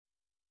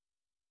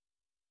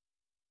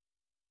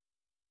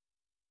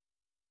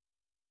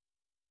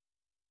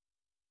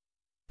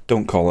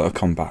Don't call it a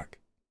comeback.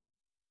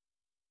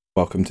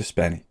 Welcome to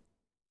Spenny.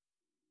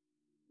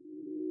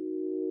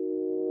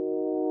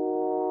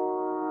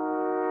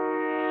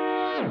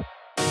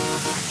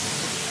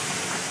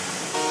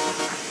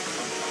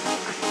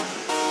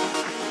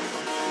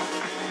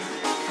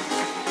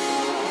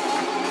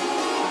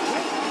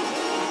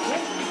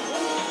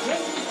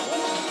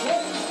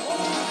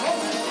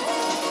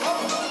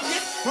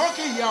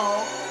 Funky,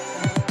 y'all.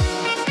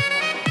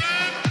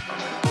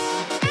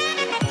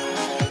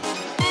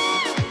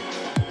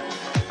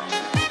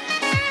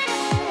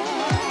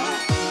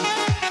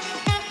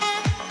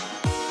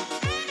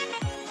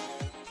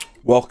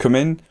 Welcome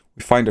in.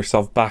 We find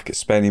ourselves back at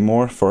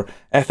Spennymoor for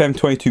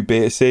FM22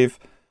 beta save.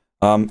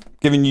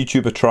 Giving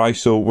YouTube a try,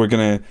 so we're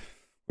gonna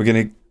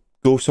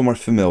go somewhere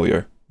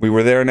familiar. We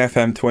were there in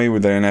FM20, we're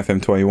there in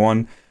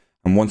FM21,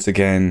 and once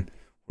again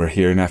we're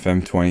here in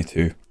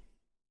FM22.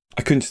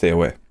 I couldn't stay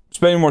away.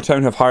 Spennymoor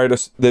Town have hired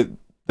us.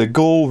 The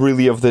goal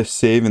really of this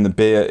save in the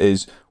beta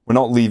is we're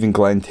not leaving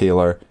Glenn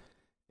Taylor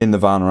in the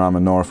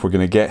Vanarama North. We're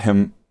going to get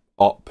him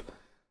up,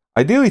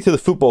 ideally to the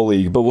Football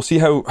League, but we'll see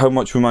how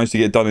much we manage to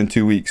get done in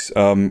 2 weeks.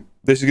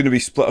 This is going to be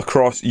split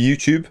across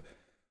YouTube,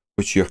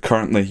 which you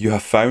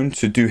have found,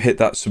 so do hit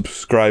that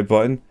subscribe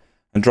button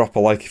and drop a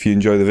like if you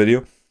enjoy the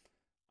video.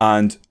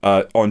 And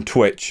on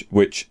Twitch,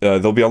 which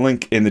there'll be a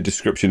link in the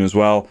description as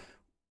well.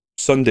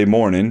 Sunday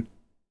morning,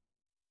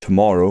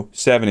 tomorrow,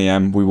 7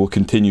 AM, we will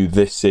continue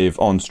this save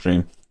on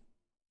stream.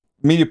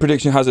 Media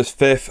prediction has us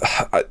 5th.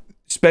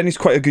 Spenny's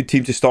quite a good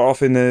team to start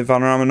off in the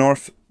Vanarama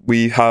North.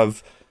 We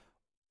have,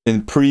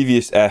 in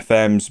previous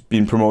FMs,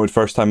 been promoted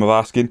first time of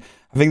asking.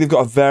 I think they've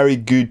got a very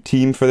good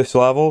team for this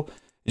level.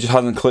 It just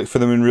hasn't clicked for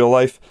them in real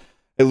life.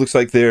 It looks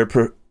like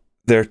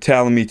they're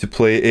telling me to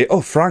play a...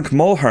 Oh, Frank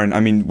Mulhern. I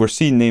mean, we're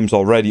seeing names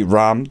already.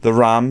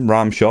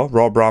 Ramshaw,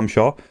 Rob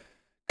Ramshaw.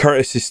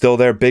 Curtis is still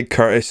there. Big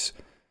Curtis.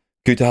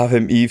 Good to have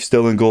him. Eve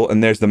still in goal.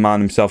 And there's the man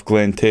himself,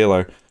 Glenn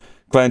Taylor.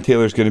 Glenn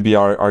Taylor's going to be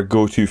our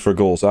go-to for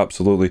goals.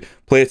 Absolutely.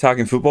 Play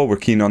attacking football. We're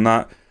keen on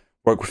that.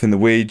 Work within the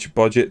wage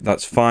budget.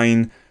 That's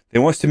fine. They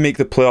want us to make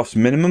the playoffs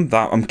minimum.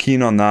 That I'm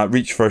keen on that.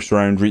 Reach first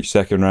round. Reach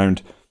second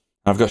round.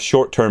 I've got a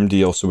short-term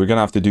deal, so we're going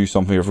to have to do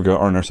something if we're going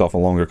to earn ourselves a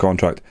longer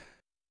contract.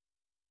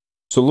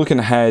 So looking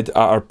ahead at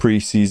our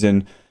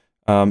pre-season,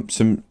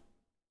 some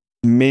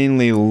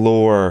mainly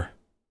lower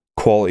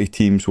quality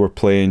teams we're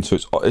playing. So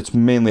it's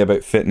mainly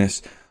about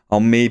fitness. I'll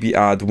maybe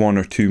add 1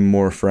 or 2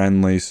 more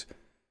friendlies.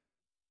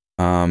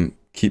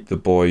 Keep the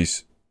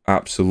boys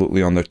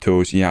absolutely on their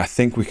toes. Yeah, I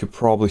think we could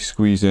probably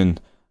squeeze in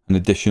an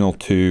additional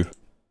 2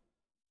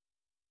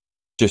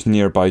 just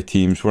nearby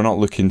teams. We're not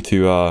looking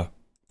to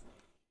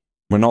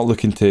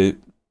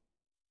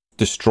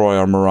destroy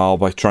our morale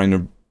by trying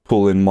to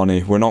pull in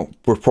money. We're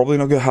probably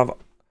not going to have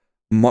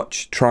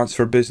much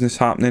transfer business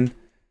happening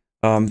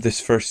this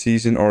first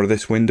season, or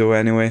this window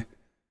anyway.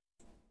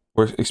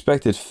 We're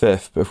expected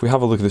 5th, but if we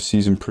have a look at the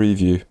season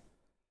preview,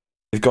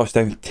 they've got us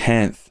down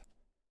 10th.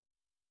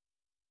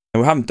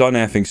 And we haven't done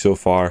anything so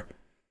far.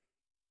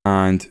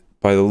 And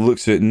by the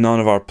looks of it, none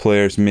of our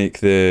players make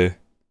the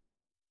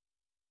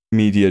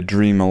Media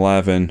Dream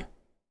 11,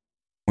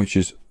 which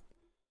is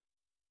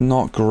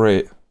not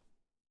great.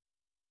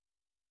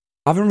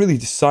 I haven't really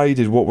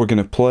decided what we're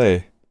going to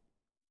play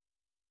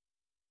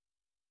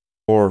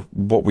or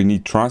what we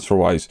need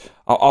transfer-wise.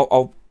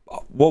 What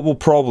we'll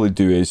probably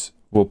do is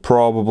we'll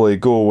probably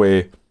go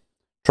away,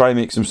 try and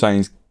make some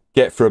signings,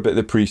 get through a bit of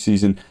the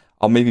pre-season.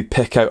 I'll maybe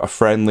pick out a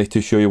friendly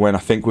to show you when I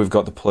think we've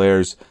got the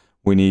players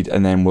we need,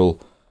 and then we'll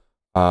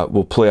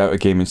play out a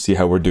game and see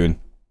how we're doing.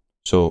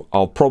 So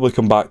I'll probably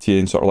come back to you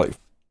in sort of like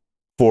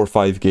 4 or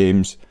 5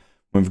 games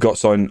when we've got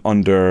something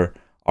under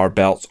our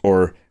belts,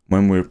 or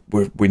when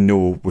we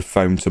know we've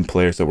found some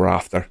players that we're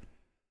after.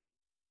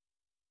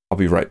 I'll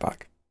be right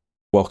back.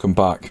 Welcome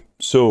back.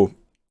 So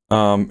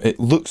it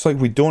looks like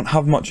we don't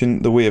have much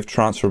in the way of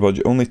transfer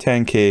budget. Only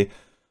 10k,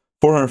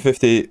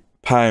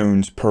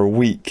 £450 per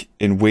week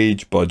in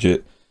wage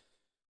budget.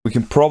 We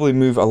can probably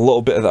move a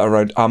little bit of that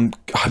around.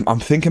 I'm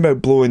thinking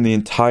about blowing the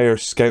entire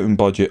scouting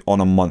budget on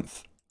a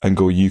month and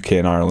go UK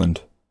and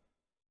Ireland.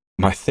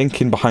 My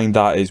thinking behind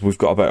that is we've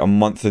got about a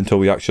month until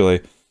we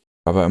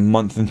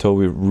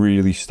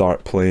really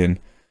start playing.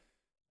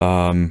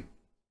 It's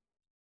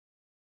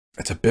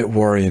a bit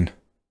worrying.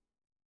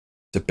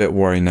 It's a bit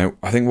worrying now.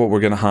 I think what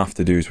we're gonna have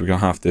to do is we're gonna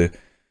have to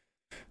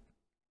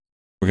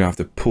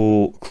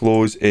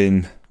close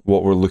in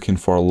what we're looking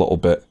for a little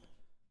bit.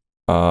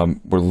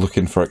 We're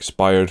looking for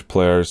expired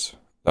players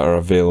that are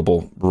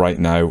available right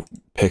now.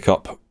 Pick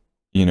up,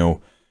 you know,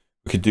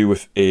 we could do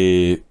with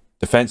a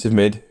defensive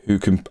mid who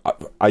can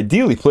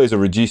ideally play as a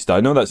regista. I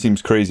know that seems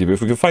crazy, but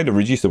if we can find a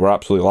regista, we're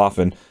absolutely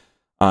laughing.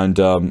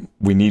 And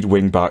we need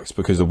wing backs,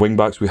 because the wing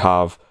backs we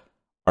have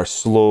are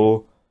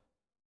slow,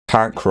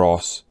 can't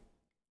cross,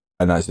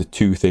 and that's the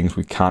 2 things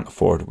we can't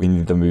afford. We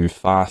need them to move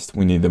fast,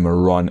 we need them to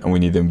run, and we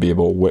need them to be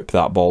able to whip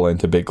that ball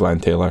into big Glenn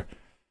Taylor.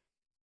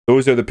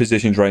 Those are the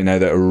positions right now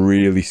that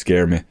really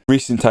scare me.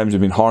 Recent times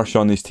have been harsh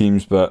on these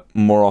teams, but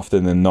more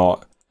often than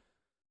not,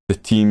 the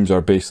teams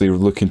are basically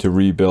looking to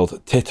rebuild.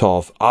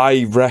 Titov,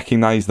 I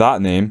recognise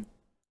that name.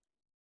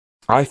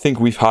 I think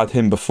we've had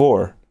him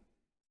before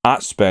at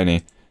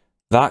Spenny.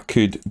 That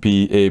could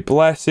be a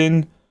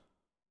blessing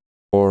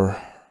or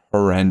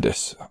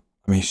horrendous.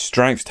 I mean,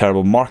 strength's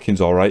terrible,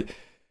 marking's alright.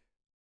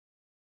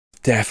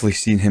 Definitely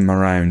seen him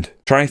around.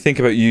 Try and think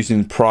about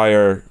using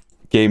prior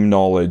game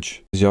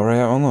knowledge. Is he already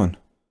out on loan?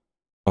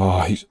 Oh,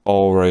 he's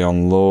already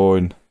on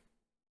loan.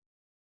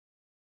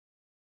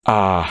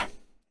 Ah,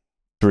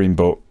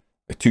 dreamboat.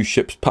 Like 2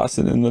 ships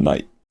passing in the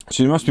night.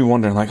 So you must be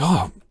wondering, like,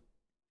 oh,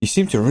 you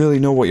seem to really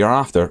know what you're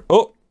after.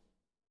 Oh,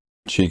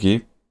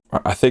 cheeky.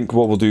 I think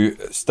what we'll do,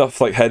 stuff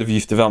like head of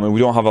youth development,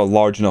 we don't have a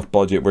large enough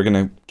budget. We're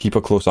going to keep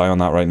a close eye on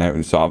that right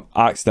now. So I've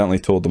accidentally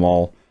told them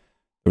all.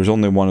 There was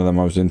only one of them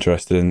I was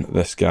interested in,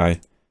 this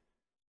guy.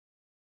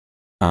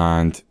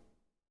 And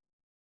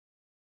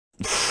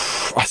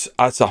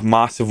that's a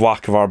massive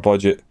whack of our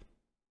budget.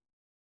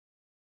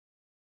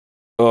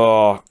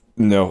 Oh,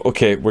 no.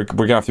 Okay, we're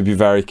going to have to be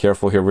very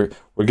careful here.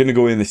 We're going to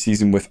go in the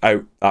season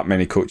without that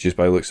many coaches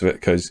by the looks of it,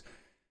 because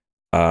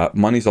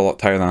money's a lot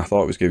tighter than I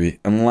thought it was going to be,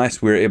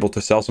 unless we're able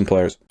to sell some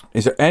players.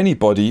 Is there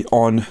anybody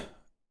on...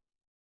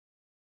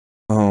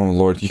 Oh,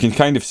 Lord. You can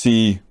kind of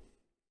see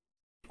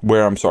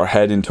where I'm sort of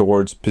heading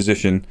towards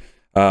positions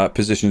on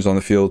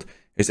the field.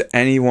 Is there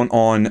anyone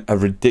on a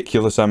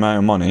ridiculous amount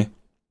of money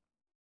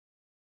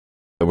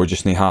that we're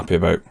just not happy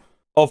about?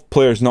 Of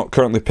players not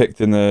currently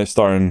picked in the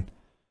starting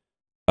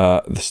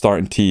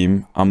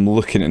team, I'm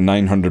looking at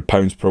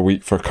 £900 per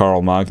week for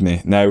Carl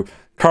Magny. Now,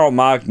 Carl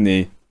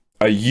Magny,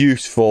 a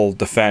useful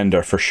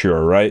defender for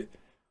sure, right?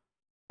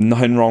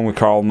 Nothing wrong with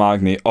Carl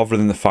Magny other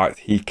than the fact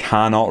he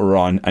cannot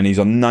run, and he's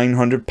on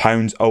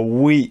 £900 a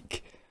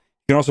week.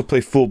 You can also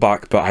play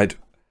fullback, but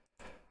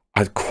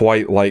I'd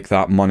quite like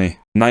that money.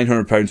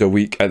 £900 a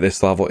week at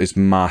this level is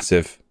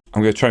massive.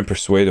 I'm going to try and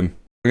persuade him.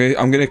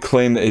 I'm going to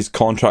claim that his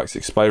contract's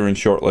expiring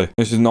shortly.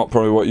 This is not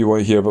probably what you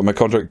want to hear, but my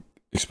contract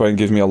expiring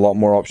gives me a lot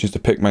more options to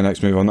pick my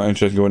next move. I'm not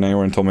interested in going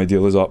anywhere until my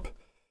deal is up.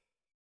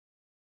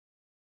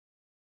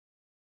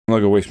 I'm not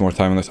going to waste more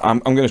time on this. I'm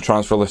going to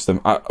transfer list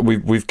them.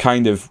 We've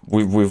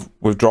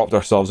dropped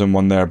ourselves in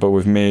one there, but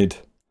we've made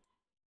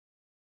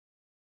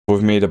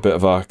a bit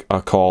of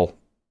a call,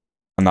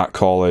 and that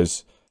call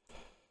is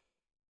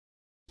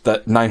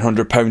that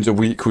 £900 a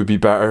week would be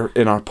better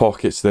in our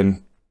pockets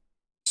than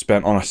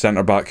spent on a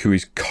centre back who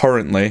is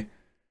currently...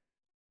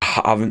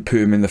 I haven't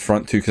put him in the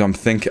front two because I'm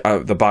thinking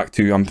the back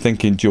two. I'm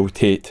thinking Joe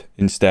Tate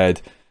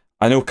instead.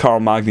 I know Carl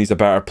Magny's a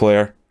better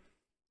player,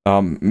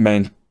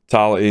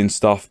 mentality and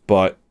stuff,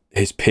 but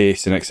his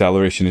pace and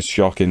acceleration is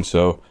shocking.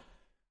 So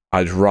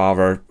I'd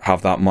rather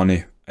have that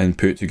money and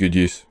put it to good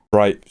use.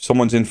 Right,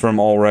 someone's in for him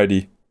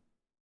already.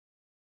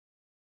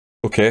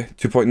 Okay,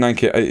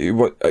 2.9k.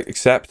 What?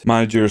 Accept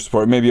manager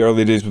support. Maybe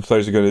early days, but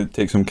players are going to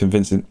take some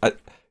convincing.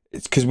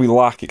 It's because we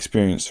lack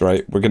experience,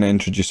 right? We're going to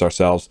introduce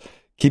ourselves.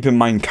 Keep in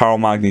mind, Carl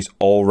Magny's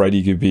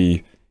already going to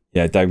be,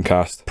 yeah,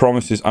 downcast.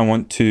 Promises, I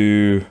want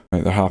to...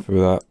 Right, they're happy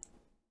with that.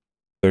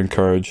 They're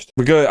encouraged.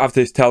 We're going to have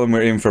to tell them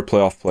we're aiming for a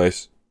playoff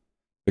place.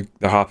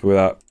 They're happy with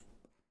that.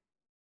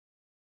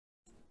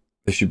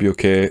 They should be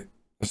okay.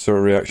 That sort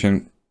of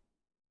reaction.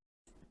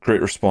 Great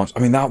response. I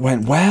mean, that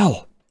went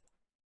well.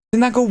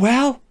 Didn't that go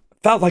well?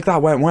 Felt like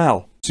that went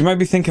well. So you might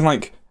be thinking,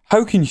 like,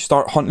 how can you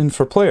start hunting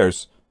for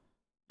players?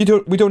 We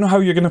don't know how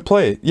you're going to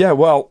play. Yeah,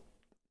 well,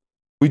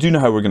 we do know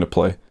how we're going to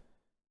play.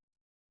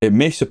 It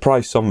may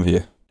surprise some of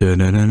you.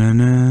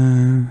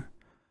 Da-na-na-na-na.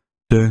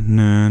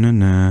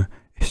 Da-na-na-na.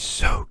 It's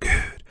so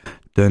good.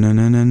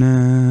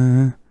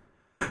 Da-na-na-na-na.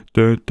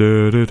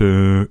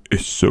 Da-da-da-da.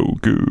 It's so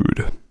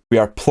good. We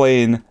are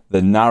playing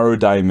the narrow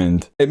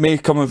diamond. It may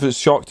come as a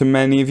shock to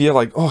many of you,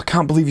 like, oh, I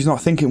can't believe he's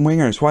not thinking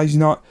wingers. Why is he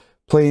not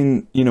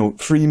playing, you know,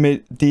 free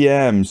mid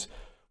DMs?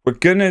 We're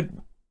going to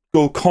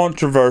go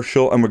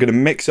controversial, and we're going to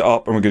mix it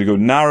up, and we're going to go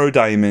narrow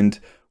diamond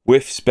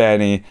with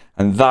Spenny,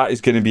 and that is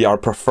going to be our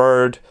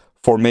preferred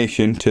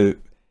formation to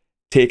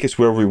take us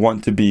where we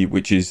want to be,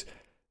 which is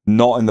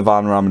not in the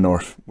Vanarama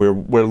North. We're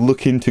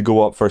looking to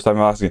go up first time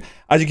I'm asking.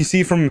 As you can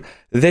see from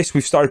this,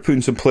 we've started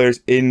putting some players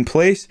in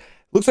place.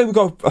 Looks like we've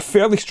got a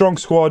fairly strong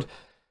squad.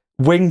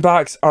 Wing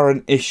backs are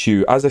an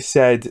issue. As I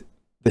said,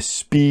 the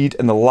speed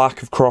and the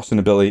lack of crossing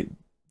ability,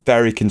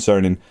 very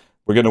concerning.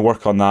 We're going to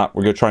work on that.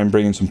 We're going to try and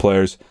bring in some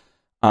players.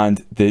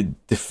 And the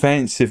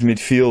defensive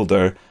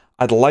midfielder,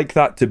 I'd like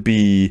that to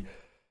be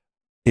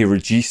a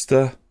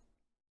Regista.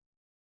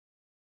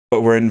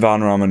 But we're in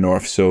Vanarama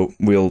North, so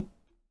we'll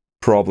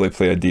probably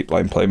play a deep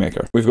line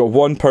playmaker. We've got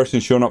one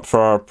person showing up for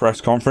our press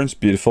conference.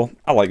 Beautiful.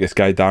 I like this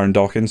guy, Darren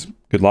Dawkins.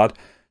 Good lad.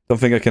 Don't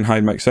think I can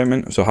hide my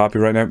excitement. I'm so happy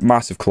right now.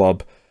 Massive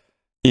club.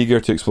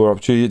 Eager to explore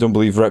opportunity. Don't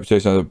believe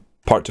reputation has a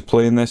part to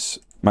play in this.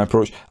 My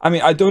approach. I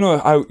mean, I don't know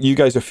how you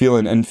guys are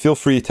feeling, and feel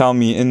free to tell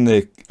me in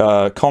the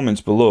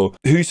comments below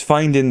who's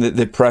finding that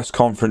the press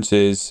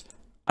conferences,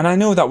 and I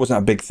know that wasn't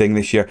a big thing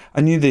this year. I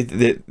knew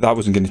that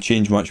wasn't going to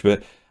change much,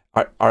 but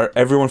are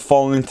everyone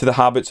falling into the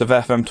habits of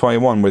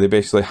FM21 where they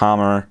basically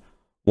hammer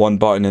one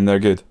button and they're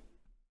good?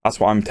 That's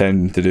what I'm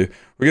tending to do.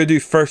 We're going to do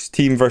first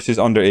team versus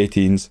under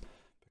 18s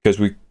because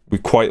we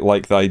quite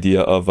like the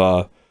idea of...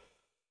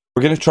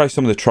 we're going to try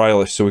some of the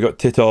trialists. So we got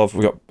Titov,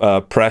 we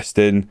got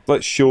Preston.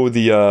 Let's show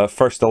the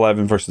first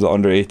 11 versus the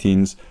under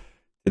 18s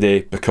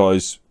today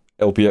because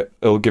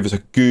it'll give us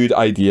a good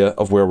idea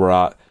of where we're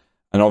at.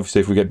 And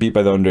obviously if we get beat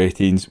by the under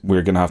 18s,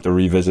 we're going to have to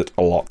revisit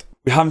a lot.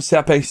 We haven't set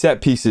up any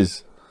set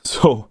pieces,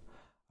 so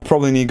I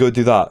probably need to go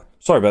do that.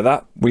 Sorry about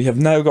that. We have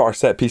now got our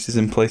set pieces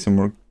in place and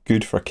we're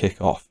good for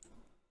kick-off.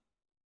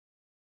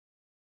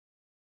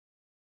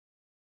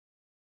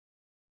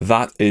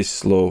 That is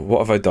slow. What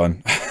have I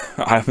done?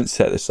 I haven't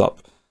set this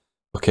up.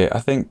 Okay, I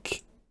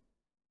think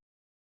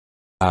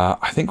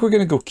we're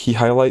gonna go key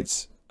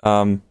highlights.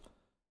 I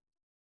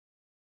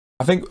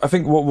think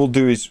what we'll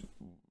do is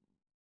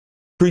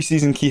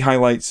preseason key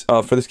highlights.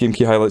 For this game,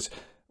 key highlights.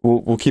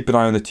 We'll keep an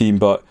eye on the team,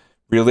 but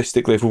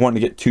realistically, if we want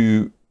to get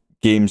 2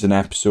 games an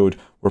episode,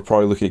 we're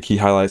probably looking at key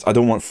highlights. I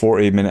don't want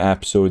 40-minute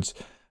episodes.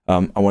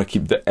 I want to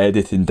keep the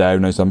editing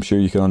down, as I'm sure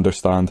you can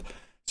understand.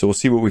 So we'll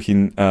see what we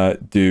can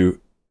do.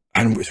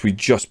 And we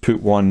just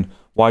put one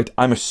wide.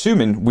 I'm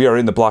assuming we are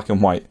in the black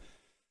and white.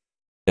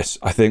 Yes,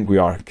 I think we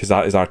are, because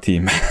that is our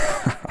team.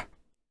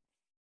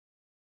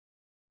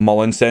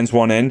 Mullen sends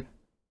one in.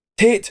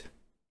 Tate!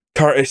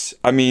 Curtis,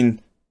 I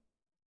mean...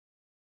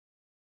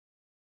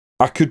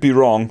 I could be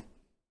wrong.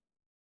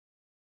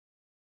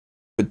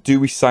 But do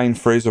we sign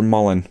Fraser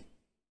Mullen?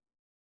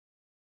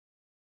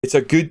 It's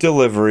a good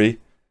delivery.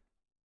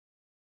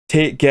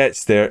 Tate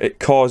gets there. It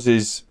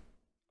causes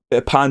a bit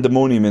of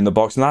pandemonium in the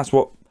box. And that's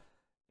what...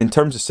 In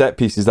terms of set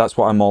pieces, that's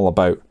what I'm all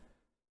about.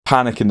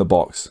 Panic in the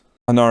box.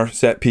 Another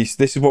set piece.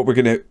 This is what we're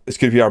gonna. It's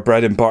gonna be our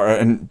bread and butter.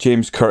 And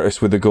James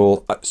Curtis with the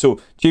goal.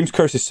 So James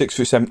Curtis is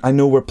 6'7". I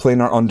know we're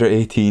playing our under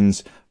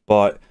 18s,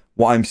 but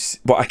what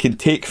I can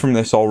take from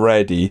this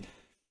already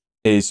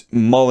is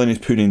Mullen is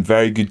putting in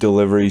very good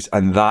deliveries,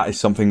 and that is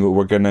something that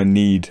we're gonna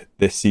need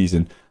this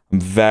season. I'm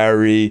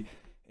very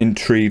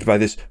intrigued by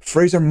this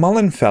Fraser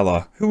Mullen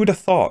fella. Who would have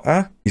thought?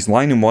 Huh? He's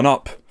lining one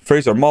up.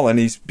 Fraser Mullen.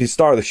 He's the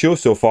star of the show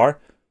so far.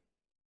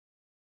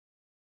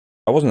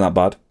 That wasn't that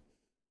bad.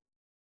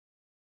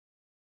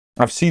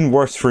 I've seen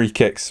worse free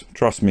kicks,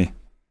 trust me.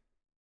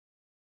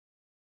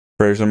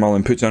 Fraser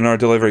Mullen puts on our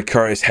delivery.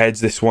 Curtis heads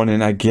this one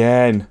in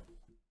again.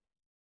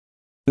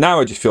 Now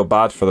I just feel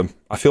bad for them.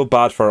 I feel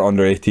bad for our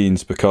under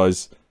 18s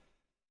because...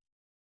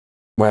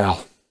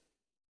 Well...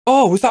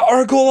 Oh, was that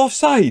our goal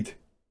offside?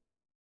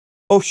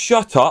 Oh,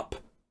 shut up.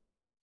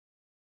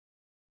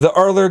 The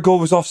earlier goal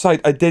was offside.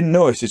 I didn't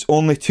notice. It's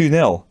only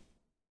 2-0.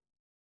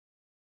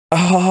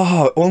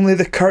 Ah, only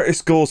the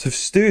Curtis goals have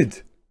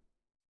stood.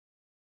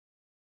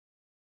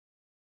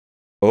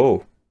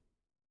 Oh.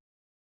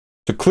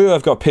 So clearly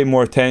I've got to pay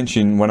more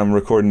attention when I'm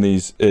recording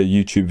these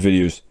YouTube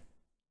videos.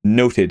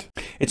 Noted.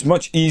 It's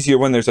much easier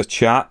when there's a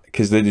chat,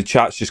 because the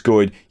chat's just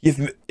going,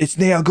 it's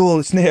nae a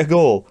goal, it's nae a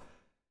goal.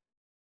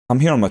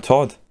 I'm here on my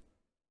Todd.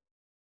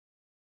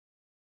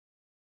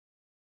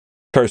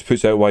 Curtis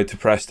puts out wide to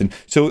Preston.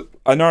 So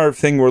another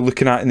thing we're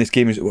looking at in this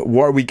game is,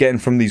 what are we getting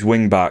from these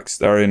wing backs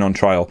that are in on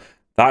trial?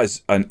 That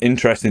is an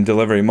interesting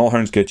delivery.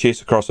 Mulhern's going to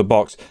chase across the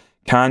box.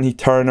 Can he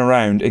turn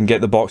around and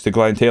get the box to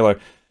Glenn Taylor?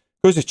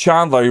 Goes to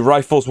Chandler. He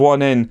rifles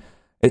one in.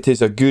 It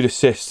is a good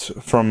assist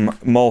from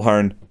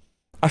Mulhern.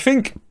 I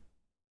think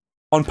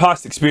on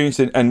past experience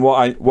and what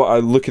I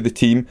look at the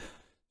team,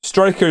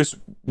 strikers,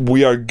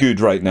 we are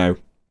good right now.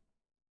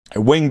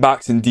 Wing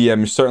backs and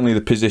DM is certainly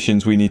the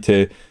positions we need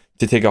to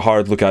take a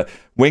hard look at.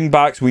 Wing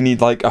backs, we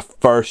need like a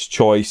first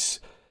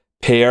choice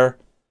pair.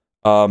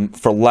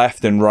 For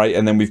left and right,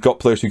 and then we've got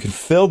players who can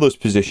fill those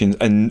positions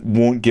and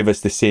won't give us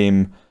the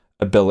same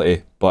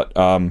ability. But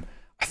I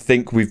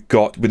think we've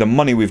got, with the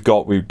money we've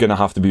got, we're going to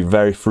have to be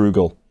very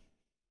frugal.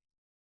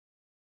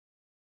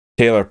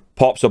 Taylor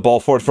pops a ball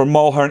forward for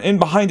Mulhern. In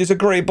behind is a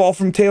great ball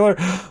from Taylor.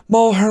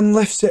 Mulhern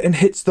lifts it and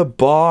hits the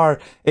bar.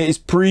 It is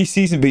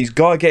pre-season, but he's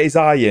got to get his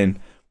eye in.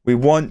 We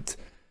want,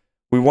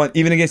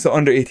 even against the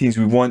under 18s,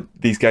 we want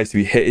these guys to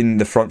be hitting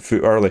the front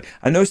foot early.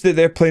 I noticed that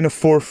they're playing a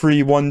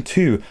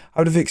 4-3-1-2. I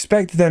would have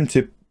expected them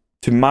to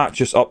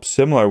match us up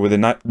similar with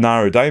a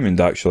narrow diamond,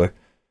 actually.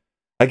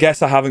 I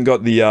guess I haven't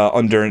got the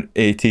under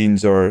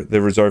 18s or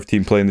the reserve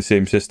team playing the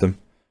same system.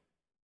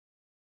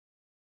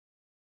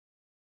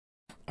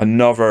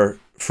 Another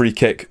free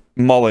kick.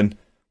 Mullen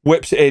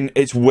whips it in.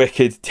 It's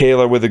wicked.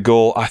 Taylor with a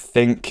goal. I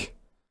think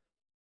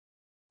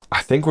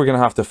we're going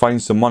to have to find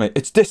some money.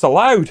 It's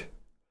disallowed.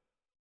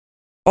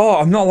 Oh,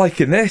 I'm not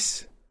liking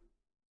this.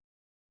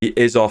 He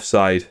is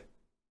offside.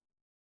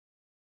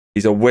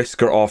 He's a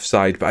whisker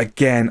offside, but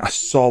again, a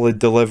solid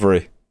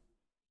delivery.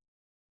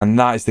 And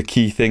that is the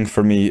key thing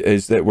for me,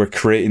 is that we're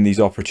creating these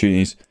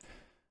opportunities.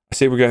 I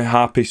say we're getting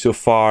happy so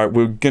far.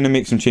 We're going to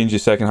make some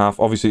changes second half.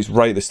 Obviously, it's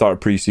right at the start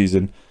of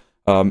pre-season.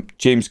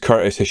 James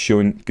Curtis has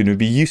shown going to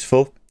be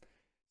useful.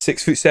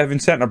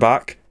 6'7" centre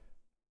back.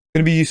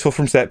 Going to be useful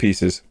from set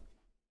pieces.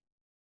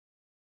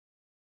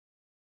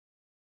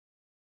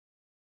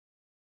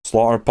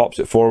 Slaughter pops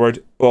it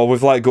forward. Well,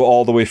 we've let it go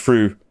all the way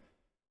through.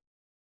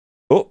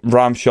 Oh,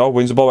 Ramshaw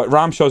wins the ball back.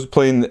 Ramshaw's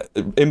playing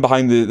in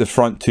behind the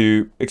front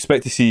two.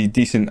 Expect to see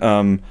decent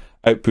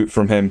output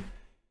from him.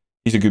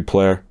 He's a good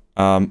player.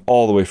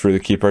 All the way through the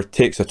keeper.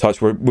 Takes a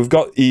touch. We've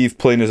got Eve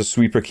playing as a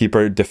sweeper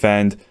keeper,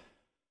 defend.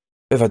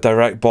 Bit of a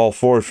direct ball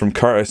forward from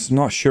Curtis.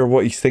 Not sure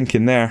what he's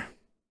thinking there.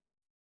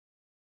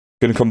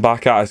 Going to come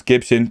back at us.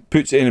 Gibson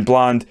puts it in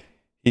Bland.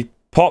 He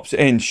pops it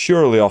in,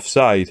 surely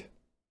offside.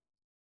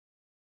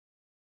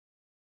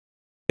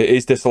 It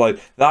is disallowed.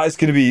 That is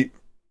going to be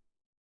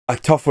a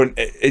tough one.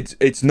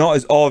 It's not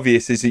as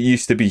obvious as it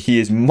used to be. He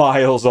is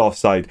miles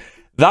offside.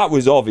 That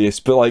was obvious,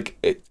 but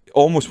like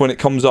almost when it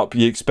comes up,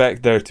 you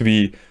expect there to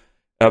be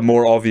a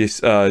more obvious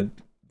that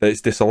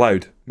it's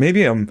disallowed.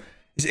 Maybe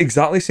is it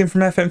exactly the same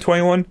from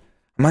FM21?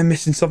 Am I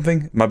missing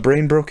something? My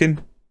brain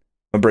broken?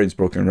 My brain's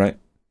broken, right?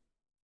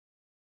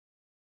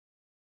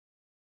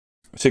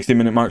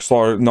 60-minute mark.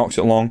 Slaughter knocks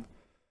it long.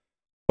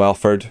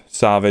 Welford,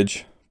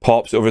 Savage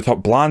pops over the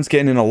top. Bland's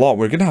getting in a lot.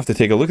 We're gonna have to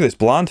take a look at this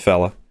Bland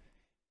fella.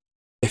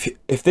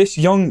 If this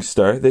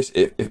youngster,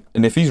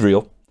 if he's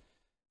real,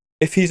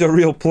 if he's a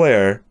real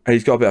player and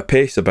he's got a bit of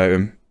pace about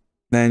him,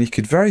 then he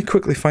could very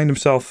quickly find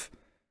himself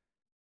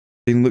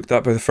being looked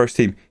at by the first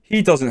team.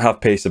 He doesn't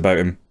have pace about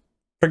him.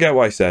 Forget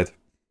what I said.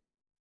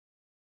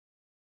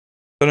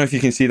 Don't know if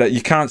you can see that.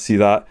 You can't see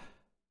that.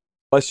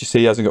 Let's just say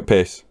he hasn't got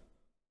pace.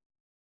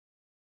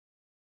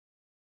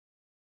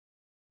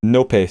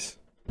 No pace.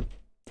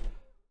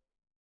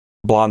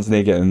 Bland's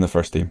not getting in the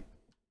first team.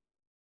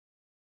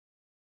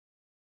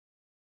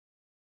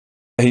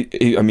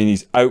 I mean,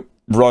 he's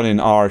outrunning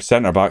our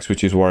centre-backs,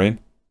 which is worrying.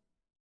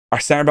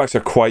 Our centre-backs are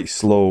quite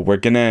slow.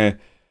 That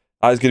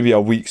is going to be a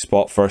weak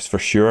spot for us for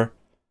sure.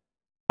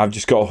 I've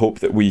just got to hope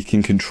that we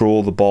can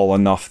control the ball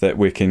enough that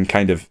we can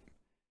kind of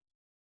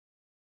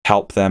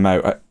help them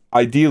out.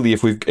 Ideally,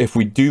 if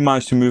we do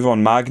manage to move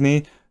on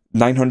Magny,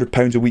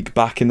 £900 a week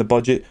back in the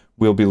budget,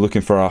 we'll be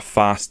looking for a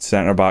fast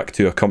centre-back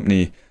to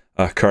accompany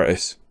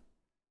Curtis.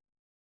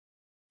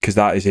 Because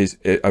that is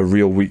a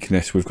real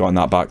weakness we've got in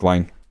that back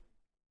line.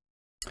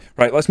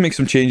 Right, let's make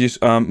some changes.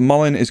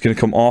 Mullen is going to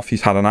come off.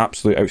 He's had an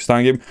absolute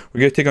outstanding game.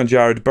 We're going to take on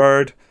Jared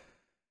Bird.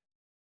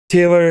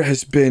 Taylor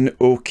has been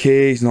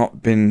okay. He's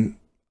not been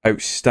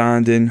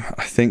outstanding.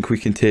 I think we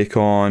can take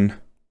on...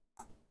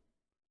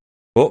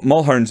 Oh,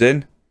 Mulhern's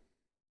in.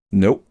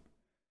 Nope.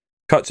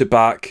 Cuts it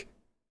back.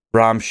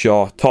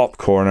 Ramshaw, top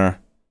corner.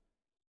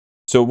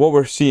 So what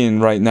we're seeing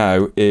right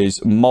now is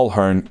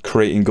Mulhern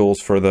creating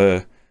goals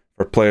for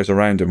players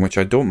around him, which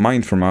I don't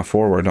mind from our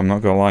forward, I'm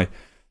not going to lie.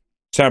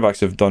 Centre-backs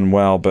have done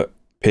well, but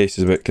pace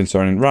is a bit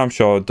concerning.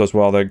 Ramshaw does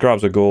well there,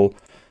 grabs a goal.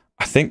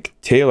 I think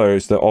Taylor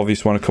is the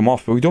obvious one to come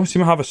off, but we don't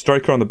seem to have a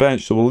striker on the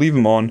bench, so we'll leave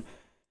him on.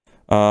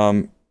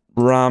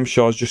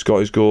 Ramshaw's just got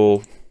his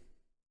goal.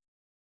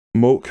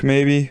 Moke,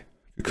 maybe,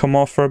 could come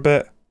off for a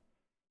bit.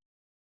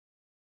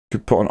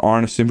 Could put on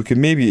Arneson. We could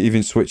maybe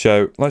even switch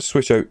out. Let's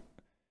switch out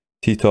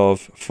Titov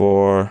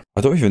for...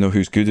 I don't even know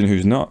who's good and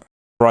who's not.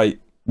 Right,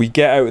 we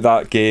get out of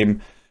that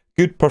game.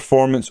 Good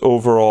performance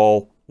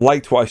overall.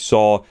 Liked what I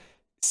saw.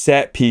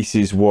 Set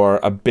pieces were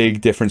a big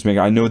difference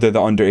maker. I know they're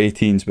the under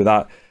 18s,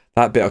 but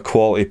that bit of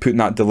quality, putting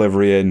that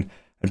delivery in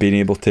and being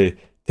able to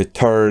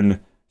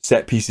turn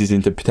set pieces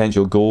into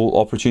potential goal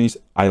opportunities,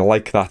 I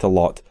like that a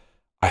lot.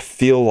 I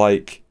feel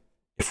like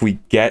if we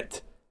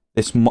get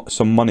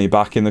some money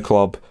back in the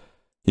club,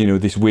 you know,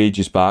 this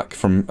wages back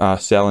from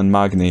selling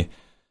Magny,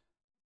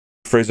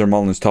 Fraser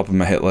Mullen's top of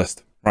my hit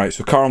list. Right,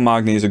 so Carl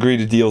Magny has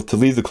agreed a deal to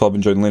leave the club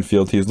and join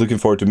Linfield. He is looking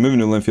forward to moving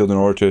to Linfield in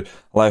order to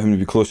allow him to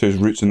be closer to his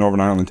roots in Northern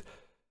Ireland.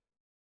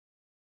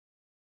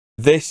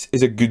 This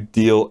is a good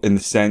deal in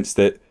the sense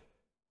that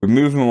we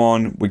move him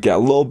on, we get a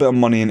little bit of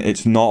money in,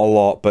 it's not a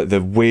lot, but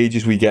the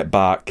wages we get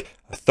back,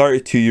 a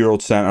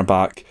 32-year-old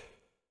centre-back,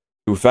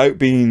 without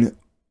being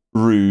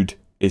rude,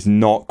 is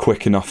not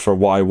quick enough for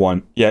what I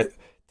want. Yeah,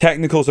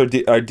 technicals are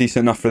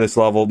decent enough for this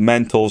level,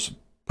 mentals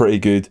pretty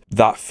good,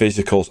 that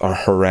physicals are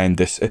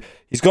horrendous.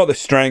 He's got the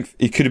strength,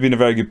 he could have been a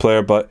very good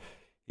player, but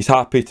he's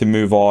happy to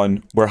move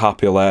on, we're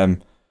happy to let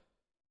him.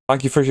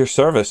 Thank you for your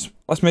service.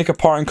 Let's make a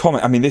parting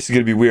comment. I mean, this is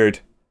going to be weird.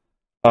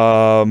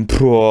 I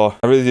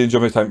really did enjoy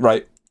my time.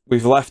 Right,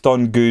 we've left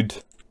on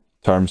good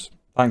terms.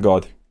 Thank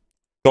God.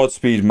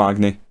 Godspeed,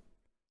 Magny.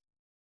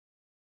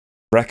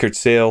 Record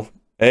sale.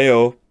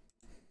 Ayo.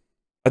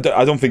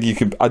 I don't think you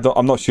can...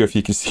 I'm not sure if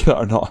you can see that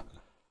or not.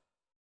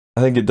 I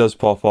think it does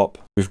pop up.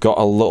 We've got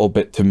a little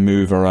bit to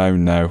move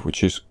around now,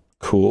 which is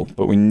cool.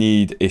 But we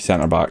need a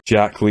centre-back.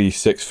 Jack Lee,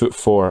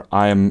 6'4".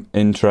 I am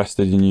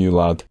interested in you,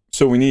 lad.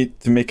 So we need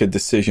to make a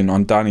decision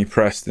on Danny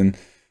Preston.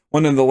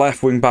 One of the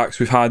left wing backs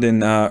we've had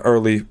in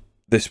early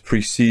this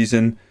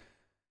pre-season.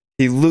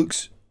 He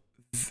looks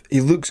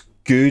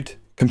good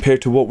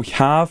compared to what we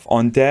have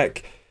on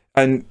deck.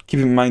 And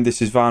keeping in mind this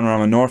is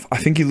Vanarama North, I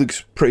think he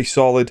looks pretty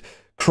solid.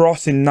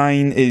 Crossing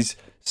 9 is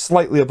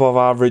slightly above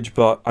average,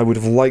 but I would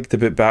have liked a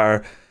bit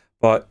better.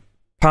 But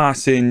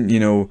passing, you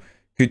know,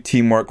 good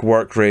teamwork,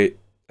 work rate,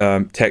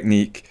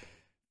 technique.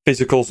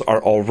 Physicals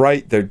are all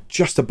right. They're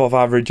just above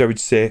average, I would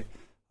say.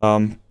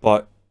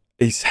 But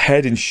he's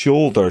head and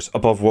shoulders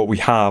above what we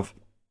have.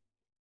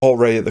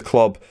 already at the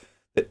club.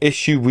 The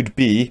issue would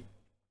be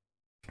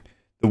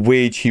the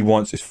wage he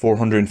wants is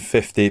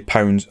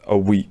 £450 a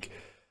week.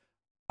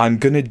 I'm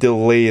going to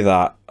delay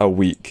that a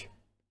week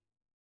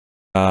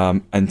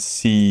and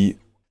see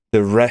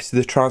the rest of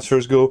the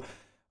transfers go.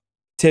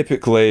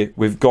 Typically,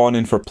 we've gone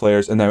in for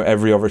players, and now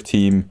every other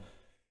team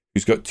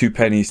who's got two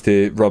pennies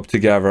to rub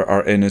together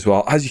are in as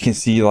well. As you can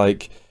see,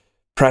 like,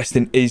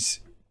 Preston is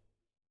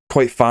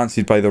quite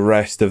fancied by the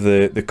rest of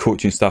the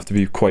coaching staff to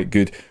be quite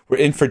good. We're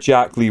in for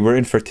Jack Lee, we're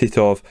in for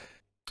Titov.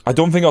 I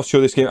don't think I'll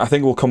show this game. I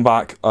think we'll come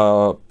back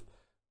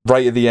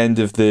right at the end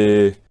of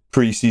the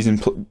pre-season,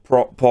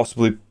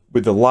 possibly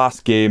with the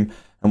last game,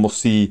 and we'll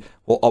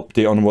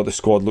update on what the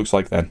squad looks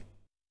like then.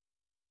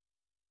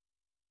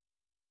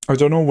 I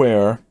don't know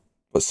where,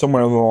 but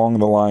somewhere along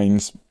the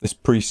lines, this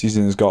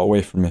pre-season has got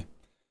away from me.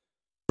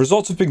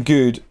 Results have been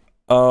good.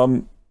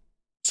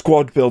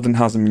 Squad building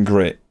hasn't been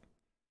great.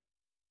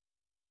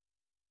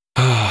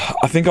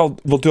 I think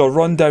we'll do a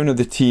rundown of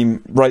the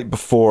team right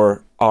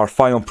before our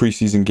final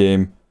pre-season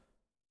game.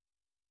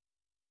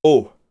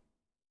 Oh,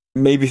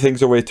 maybe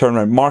things are way to turn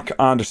around. Mark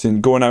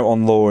Anderson going out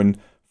on loan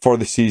for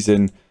the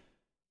season.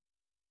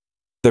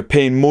 They're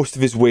paying most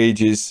of his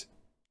wages.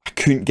 I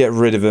couldn't get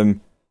rid of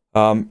him.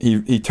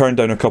 He turned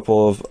down a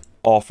couple of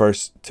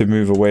offers to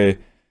move away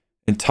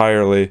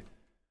entirely.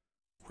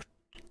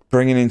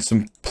 Bringing in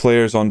some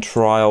players on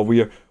trial.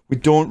 We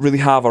don't really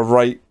have a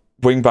right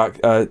wing back.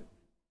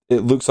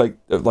 It looks like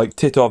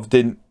Titov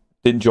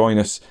didn't join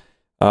us.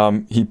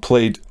 He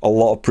played a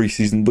lot of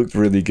preseason, looked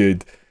really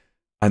good,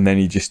 and then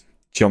he just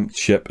jumped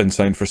ship and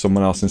signed for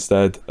someone else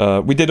instead.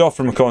 We did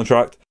offer him a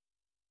contract.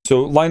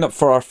 So lineup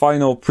for our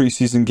final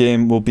preseason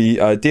game will be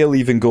Dale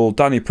Eve in goal,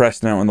 Danny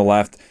Preston out on the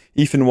left,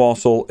 Ethan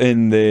Wassell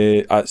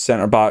at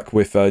centre back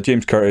with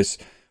James Curtis.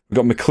 We've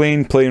got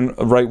McLean playing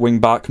right wing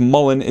back.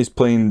 Mullen is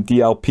playing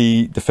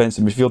DLP,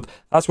 defensive midfield.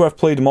 That's where I've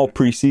played him all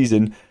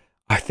pre-season.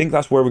 I think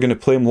that's where we're going to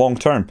play him long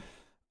term.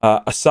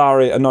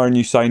 Asari, another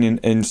new signing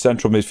in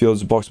central midfield,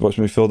 as a box-to-box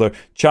midfielder.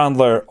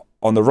 Chandler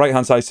on the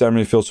right-hand side, centre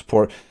midfield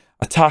support.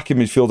 Attacking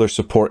midfielder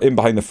support in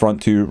behind the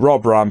front two.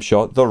 Rob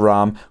Ramshot, the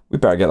Ram. We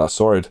better get that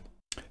sorted.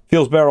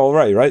 Feels better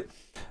already, right?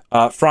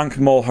 Frank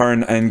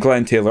Mulhern and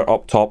Glenn Taylor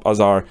up top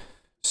as our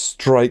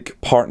strike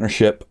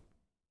partnership.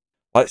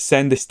 Let's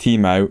send this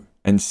team out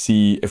and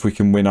see if we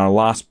can win our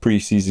last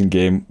pre-season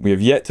game. We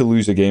have yet to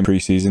lose a game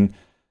pre-season.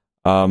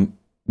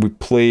 We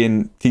play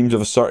in teams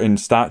of a certain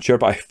stature,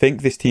 but I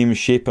think this team is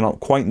shaping up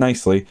quite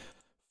nicely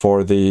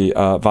for the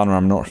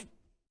Vanram North.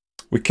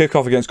 We kick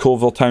off against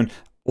Colville Town.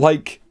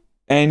 Like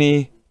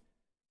any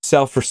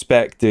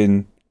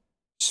self-respecting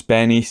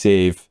Spenny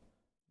save,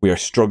 we are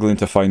struggling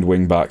to find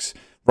wing-backs.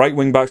 Right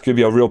wing-backs could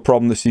be a real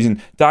problem this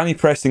season. Danny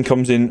Preston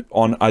comes in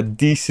on a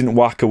decent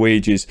whack of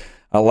wages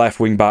at left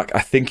wing-back. I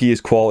think he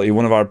is quality,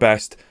 one of our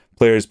best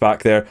players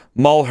back there.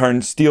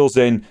 Mulhern steals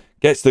in,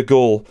 gets the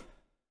goal.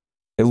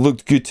 It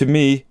looked good to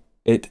me.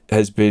 It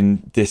has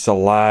been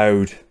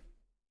disallowed.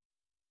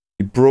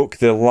 He broke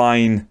the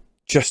line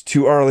just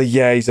too early.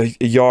 Yeah, he's a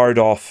yard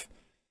off.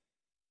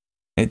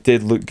 It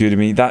did look good to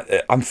me.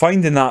 I'm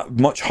finding that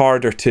much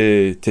harder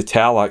to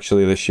tell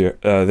actually this year.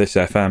 This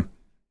FM.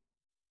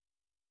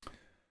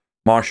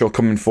 Marshall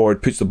coming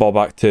forward, puts the ball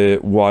back to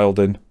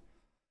Wilden.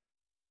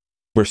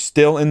 We're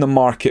still in the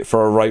market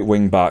for a right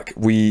wing back.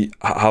 We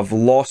have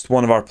lost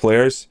one of our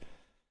players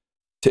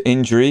to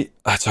injury.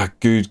 That's a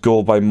good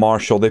goal by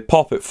Marshall. They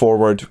pop it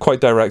forward,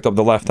 quite direct up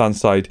the left-hand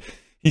side.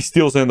 He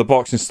steals in the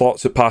box and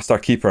slots it past our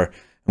keeper.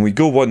 And we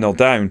go 1-0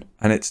 down.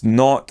 And it's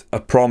not a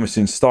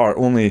promising start.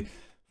 Only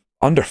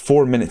under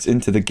 4 minutes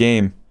into the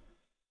game.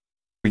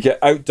 We get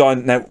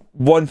outdone. Now,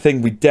 one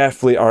thing we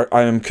definitely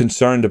I am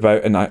concerned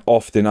about, and I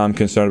often am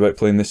concerned about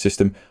playing this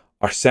system,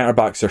 our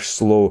centre-backs are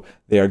slow.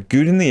 They are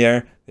good in the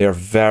air. They are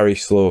very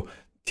slow.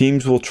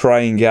 Teams will try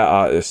and get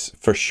at us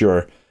for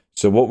sure.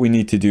 So what we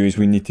need to do is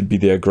we need to be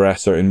the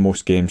aggressor in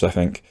most games, I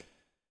think.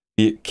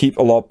 Keep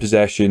a lot of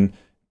possession.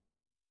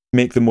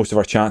 Make the most of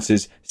our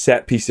chances.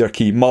 Set pieces are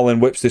key.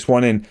 Mullen whips this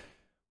one in.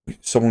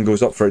 Someone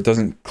goes up for it,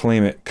 doesn't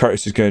claim it.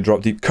 Curtis is going to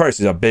drop deep. Curtis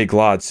is a big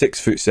lad,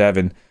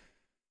 6'7".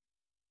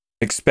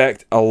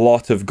 Expect a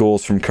lot of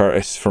goals from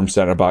Curtis from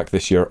centre-back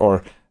this year.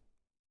 Or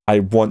I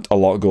want a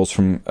lot of goals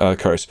from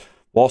Curtis.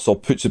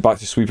 Wassell puts it back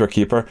to sweeper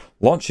keeper.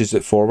 Launches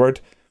it forward.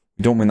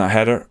 We don't win that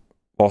header.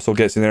 Wassell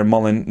gets in there.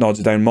 Mullen nods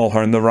it down.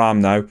 Mulhern, the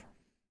Ram now.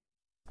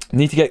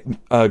 Need to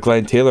get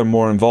Glenn Taylor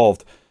more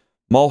involved.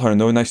 Mulhern,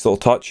 though, nice little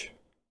touch.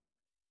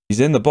 He's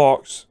in the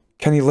box.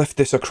 Can he lift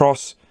this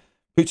across?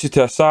 Puts it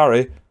to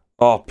Asari.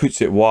 Oh,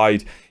 puts it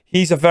wide.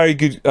 He's a very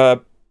good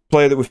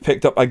player that we've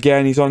picked up.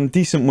 Again, he's on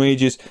decent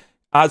wages.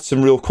 Adds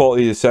some real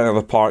quality to the centre of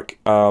the park.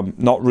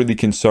 Not really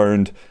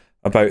concerned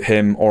about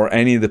him or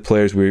any of the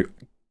players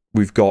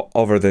we've got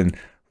other than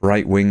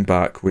right wing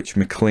back, which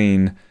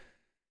McLean...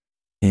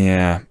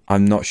 Yeah,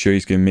 I'm not sure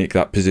he's going to make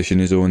that position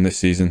his own this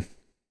season.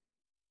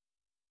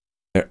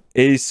 There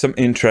is some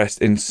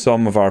interest in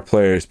some of our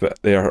players, but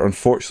they are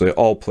unfortunately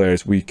all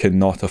players we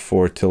cannot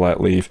afford to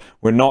let leave.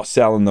 We're not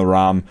selling the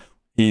Ram.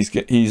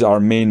 He's our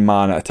main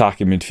man at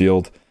attacking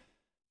midfield.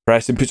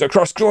 Preston puts it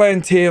across.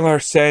 Glenn Taylor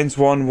sends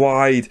one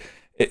wide.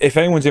 If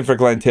anyone's in for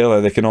Glenn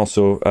Taylor, they can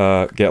also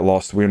get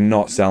lost. We're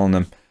not selling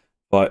them.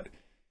 But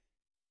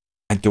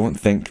I don't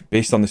think,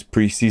 based on this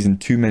pre-season,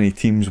 too many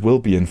teams will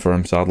be in for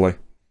him, sadly.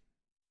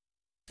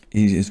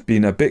 He's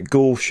been a bit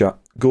goal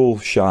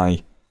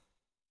shy.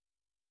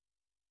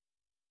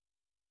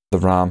 The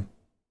Ram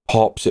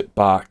pops it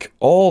back,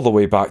 all the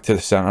way back to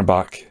the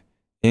centre-back.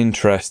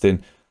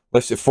 Interesting.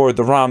 Lifts it forward.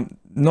 The Ram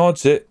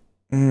nods it.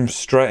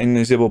 Stretton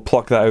is able to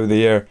pluck that out of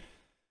the air.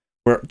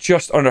 We're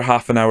just under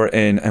half an hour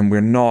in, and we're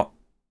not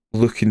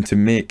looking to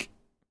make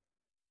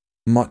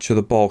much of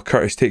the ball.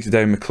 Curtis takes it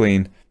down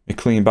McLean.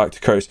 McLean back to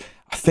Curtis.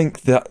 I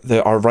think that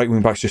our right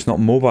wing back's just not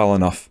mobile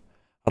enough.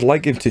 I'd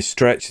like him to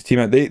stretch the team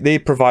out. They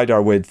provide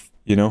our width,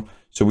 you know,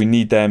 so we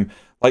need them,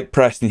 like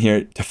Preston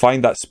here, to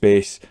find that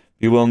space,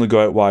 be willing to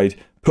go out wide,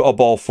 put a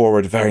ball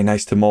forward. Very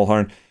nice to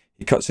Mulhern.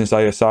 He cuts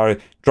inside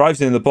Asari,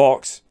 drives in the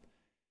box.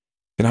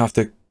 Gonna have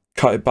to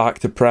cut it back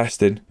to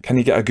Preston. Can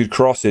he get a good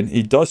cross in?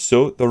 He does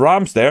so. The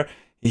Ram's there.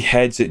 He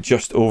heads it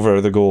just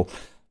over the goal.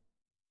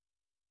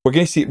 We're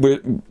going to see,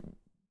 when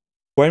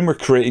we're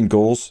creating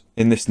goals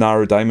in this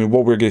narrow diamond,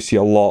 what we're going to see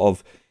a lot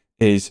of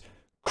is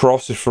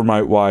crosses from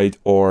out wide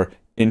or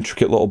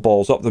intricate little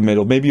balls up the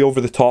middle, maybe over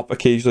the top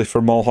occasionally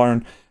for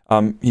Mulhern.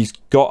 He's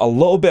got a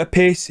little bit of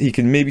pace. He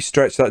can maybe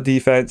stretch that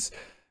defence.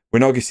 We're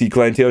not going to see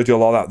Glenn Taylor do a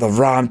lot of that. The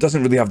Ram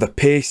doesn't really have the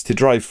pace to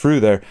drive through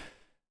there.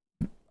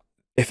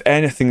 If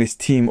anything, this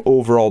team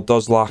overall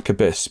does lack a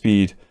bit of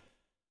speed.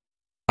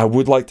 I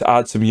would like to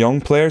add some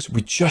young players.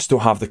 We just don't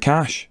have the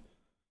cash.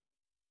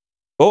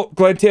 Oh,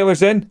 Glenn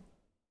Taylor's in.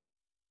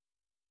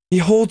 He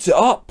holds it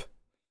up.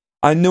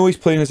 I know he's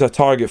playing as a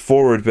target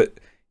forward, but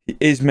he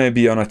is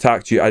maybe on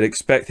attack duty. I'd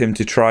expect him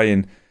to try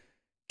and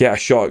get a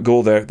shot at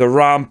goal there. The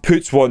Ram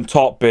puts one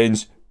top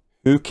bins.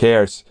 Who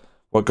cares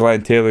what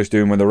Glenn Taylor's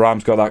doing when the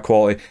Ram's got that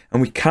quality?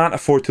 And we can't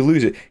afford to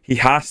lose it. He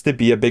has to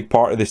be a big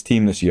part of this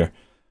team this year.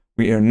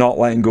 We are not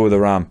letting go of the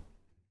Ram.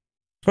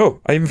 Oh,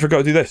 I even forgot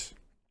to do this.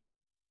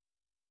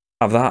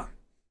 Have that.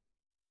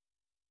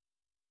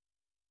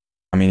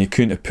 I mean, he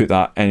couldn't have put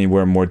that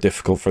anywhere more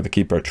difficult for the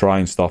keeper. Try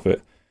and stop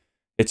it.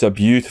 It's a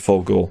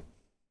beautiful goal.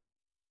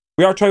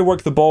 We are trying to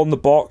work the ball in the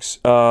box,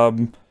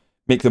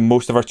 make the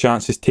most of our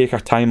chances, take our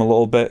time a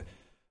little bit.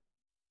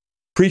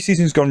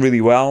 Pre-season's gone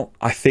really well.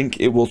 I think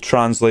it will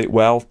translate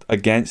well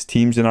against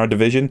teams in our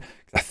division.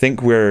 I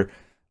think we're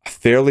a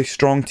fairly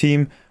strong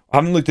team. I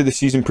haven't looked at the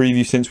season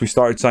preview since we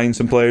started signing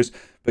some players,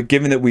 but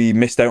given that we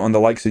missed out on the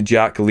likes of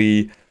Jack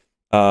Lee,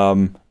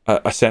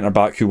 a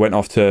centre-back who went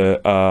off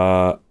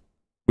to...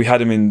 we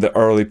had him in the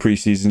early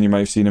pre-season, you might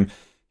have seen him.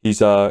 He's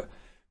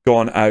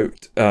gone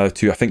out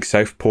to, I think,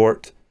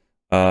 Southport.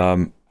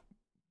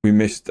 We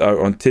missed out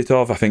on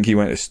Titov. I think he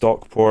went to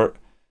Stockport.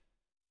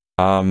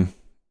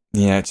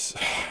 Yeah, it's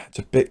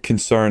a bit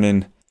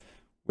concerning.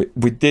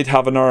 We did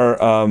have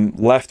another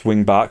left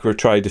wing back we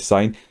tried to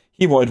sign.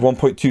 He wanted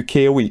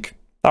 1.2k a week.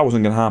 That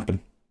wasn't going to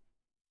happen.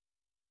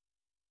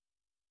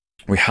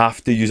 We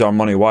have to use our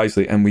money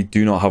wisely, and we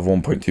do not have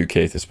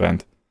 1.2k to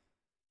spend.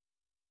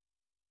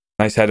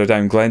 Nice header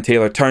down. Glenn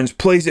Taylor turns,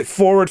 plays it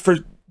forward for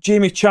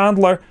Jamie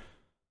Chandler.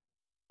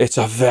 It's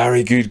a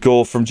very good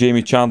goal from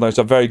Jamie Chandler. It's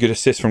a very good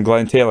assist from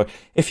Glenn Taylor.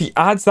 If he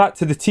adds that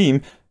to the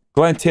team,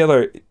 Glenn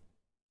Taylor,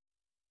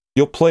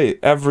 you'll play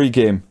every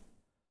game.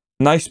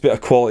 Nice bit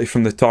of quality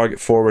from the target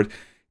forward.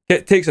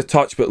 Takes a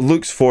touch, but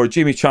looks forward.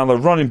 Jamie Chandler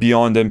running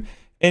beyond him,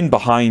 in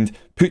behind,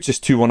 puts us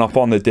 2-1 up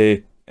on the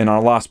day in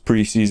our last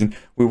pre-season.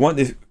 We want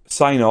to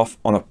sign off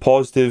on a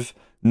positive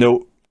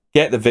note,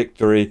 get the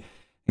victory,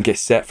 and get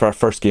set for our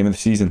first game of the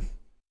season.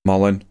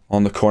 Mullen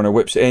on the corner,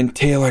 whips it in.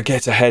 Taylor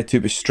gets ahead to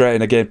it, but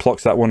Stretton again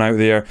plucks that one out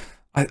there.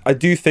 I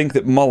do think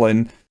that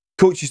Mullen,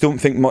 coaches don't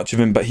think much of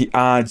him, but he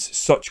adds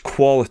such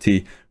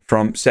quality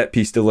from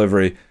set-piece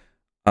delivery.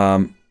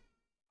 I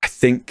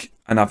think,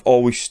 and I've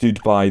always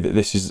stood by, that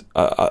this is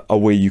a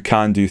way you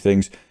can do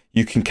things.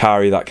 You can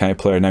carry that kind of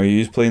player. Now,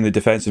 he is playing the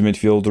defensive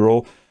midfielder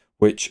role,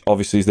 which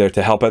obviously is there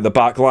to help out the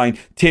back line.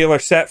 Taylor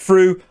set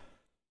through.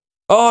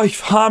 Oh, he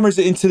hammers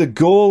it into the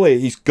goalie.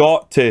 He's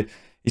got to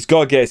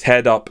get his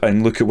head up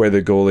and look at where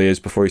the goalie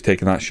is before he's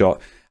taking that shot.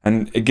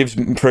 And it gives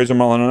Fraser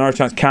Mullen another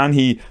chance. Can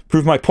he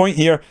prove my point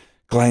here?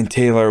 Glenn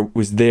Taylor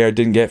was there,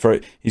 didn't get for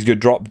it. He's going to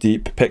drop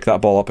deep, pick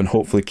that ball up, and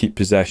hopefully keep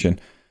possession.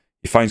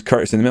 He finds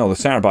Curtis in the middle. The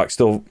centre-back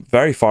still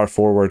very far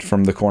forward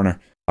from the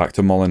corner. Back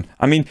to Mullen.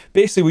 I mean,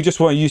 basically, we just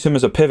want to use him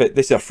as a pivot.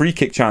 This is a free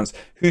kick chance.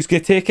 Who's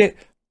going to take it?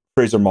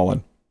 Fraser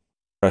Mullen.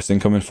 Preston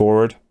coming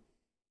forward.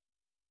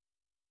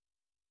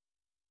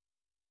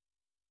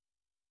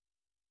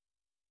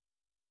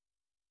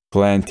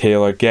 Glenn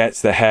Taylor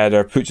gets the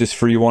header, puts his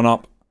 3-1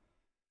 up.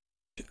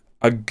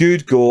 A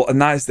good goal,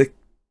 and that is the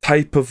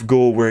type of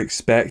goal we're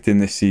expecting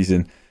this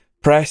season.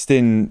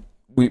 Preston,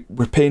 we're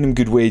paying him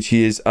good wage.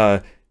 He is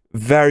a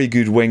very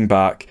good wing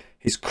back.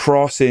 His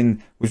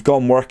crossing, we've got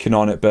him working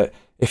on it, but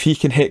if he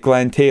can hit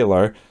Glenn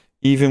Taylor,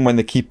 even when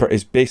the keeper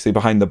is basically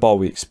behind the ball,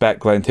 we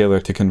expect Glenn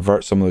Taylor to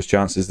convert some of those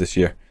chances this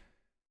year.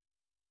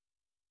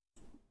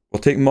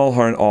 We'll take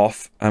Mulhern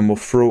off and we'll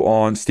throw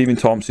on Stephen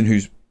Thompson,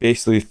 who's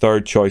basically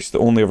third choice, the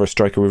only other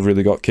striker we've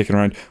really got kicking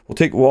around. We'll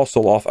take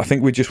Wassell off. I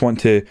think we just want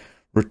to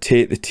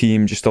rotate the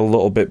team just a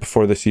little bit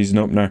before the season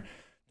opener.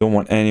 Don't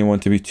want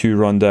anyone to be too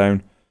run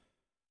down.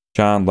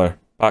 Chandler,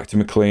 back to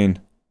McLean.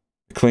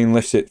 McLean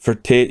lifts it for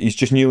Tate. He's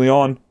just newly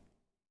on.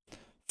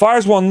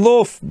 Fires one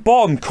low,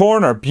 bottom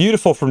corner.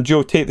 Beautiful from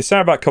Joe Tate. The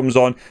centre back comes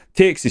on,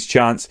 takes his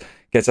chance,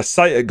 gets a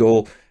sight at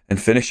goal,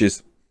 and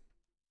finishes.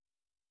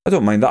 I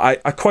don't mind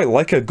that. I quite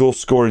like a goal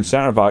scoring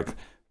centre back.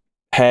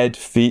 Head,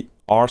 feet,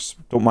 arse,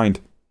 don't mind.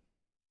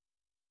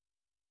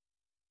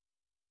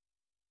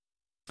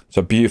 It's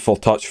a beautiful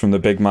touch from the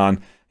big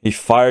man. He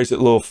fires it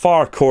low,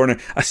 far corner.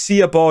 A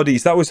sea of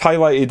bodies. That was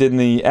highlighted in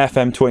the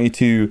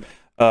FM22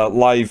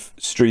 live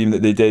stream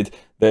that they did.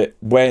 That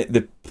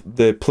when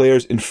the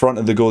players in front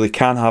of the goal, they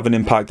can have an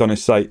impact on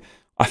his sight.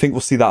 I think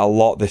we'll see that a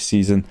lot this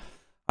season.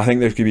 I think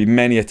there could be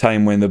many a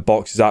time when the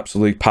box is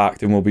absolutely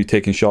packed and we'll be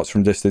taking shots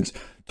from distance.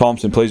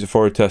 Thompson plays it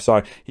forward to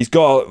Asar. He's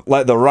got to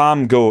let the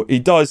Ram go. He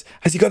does.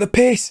 Has he got the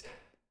pace?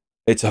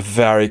 It's a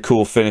very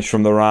cool finish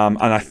from the Ram.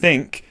 And I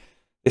think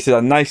this is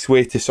a nice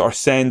way to sort of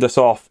send us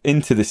off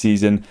into the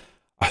season.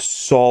 A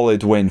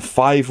solid win.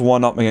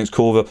 5-1 up against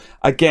Colville.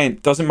 Again,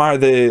 doesn't matter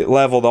the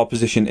level of the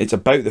opposition. It's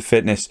about the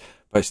fitness.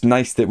 But it's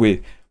nice that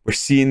we're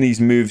seeing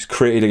these moves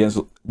created against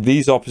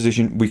these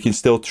opposition. We can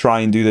still try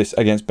and do this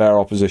against better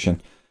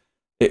opposition.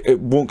 It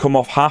won't come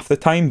off half the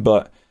time,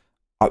 but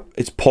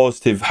it's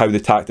positive how the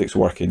tactics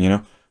working, you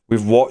know.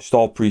 We've watched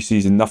all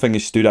pre-season. Nothing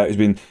has stood out as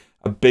being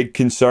a big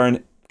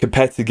concern.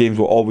 Competitive games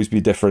will always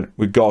be different.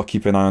 We've got to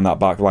keep an eye on that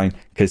back line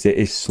because it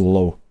is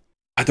slow.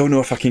 I don't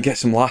know if I can get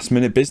some last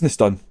minute business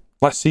done.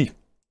 Let's see.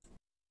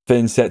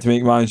 Finn set to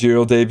make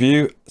managerial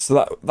debut.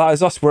 So that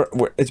is us.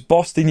 It's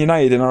Boston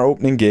United in our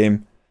opening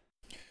game.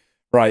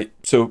 Right,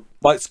 so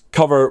let's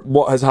cover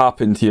what has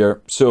happened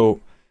here. So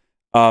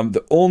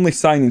the only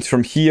signings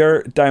from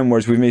here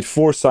downwards, we've made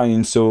 4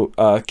 signings. So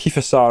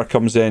Kiefer Sarr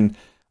comes in,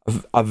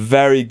 a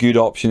very good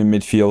option in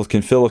midfield,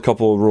 can fill a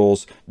couple of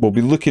roles. We'll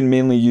be looking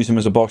mainly use him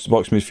as a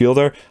box-to-box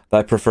midfielder that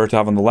I prefer to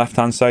have on the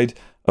left-hand side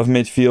of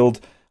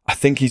midfield. I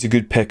think he's a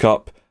good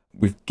pickup.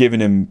 We've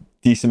given him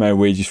decent amount of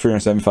wages,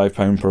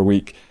 £375 per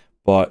week,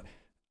 but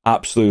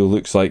absolutely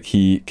looks like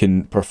he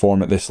can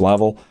perform at this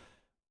level.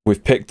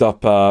 We've picked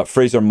up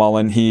Fraser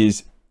Mullen. He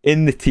is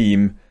in the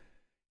team.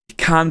 He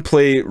can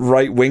play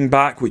right wing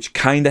back, which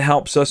kind of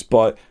helps us,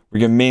 but we're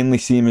going to mainly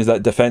see him as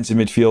that defensive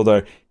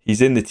midfielder.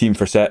 He's in the team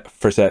for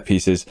set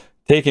pieces,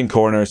 taking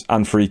corners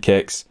and free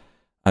kicks,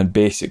 and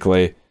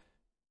basically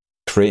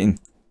creating,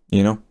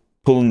 you know,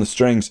 pulling the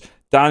strings.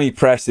 Danny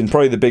Preston,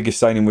 probably the biggest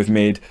signing we've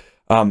made.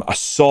 A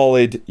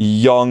solid,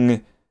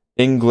 young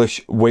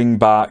English wing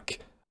back.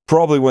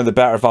 Probably one of the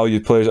better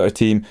valued players at our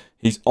team.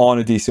 He's on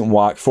a decent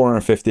whack,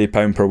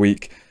 £450 per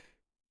week.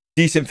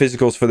 Decent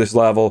physicals for this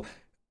level.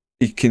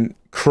 He can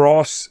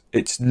cross.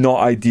 It's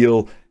not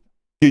ideal.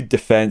 Good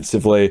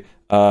defensively.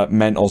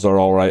 Mentals are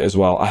all right as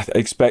well. I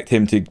expect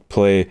him to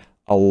play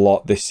a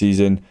lot this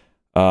season.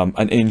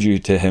 An injury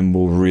to him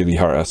will really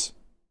hurt us.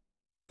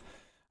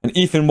 And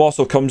Ethan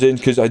Wassell comes in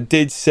because I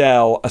did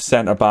sell a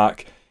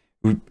centre-back.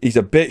 He's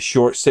a bit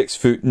short, 6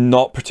 foot,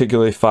 not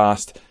particularly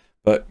fast,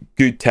 but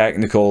good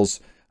technicals.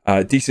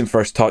 Decent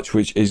first touch,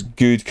 which is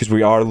good because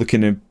we are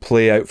looking to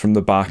play out from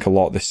the back a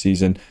lot this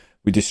season.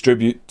 We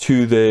distribute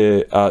to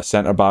the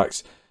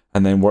centre-backs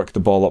and then work the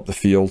ball up the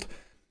field.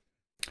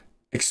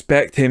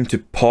 Expect him to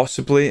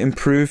possibly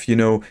improve, you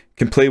know,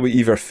 can play with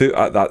either foot,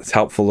 that's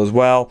helpful as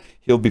well.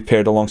 He'll be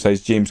paired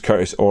alongside James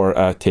Curtis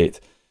or Tate.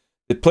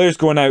 The players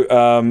going out,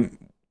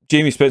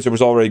 Jamie Spencer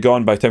was already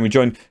gone by the time we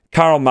joined.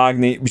 Carl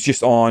Magny was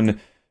just on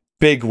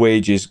big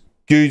wages,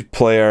 good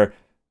player,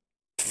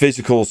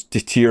 physicals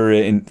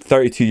deteriorating,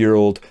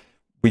 32-year-old.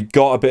 We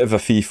got a bit of a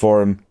fee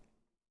for him.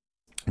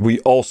 We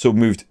also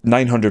moved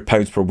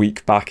 £900 per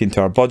week back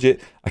into our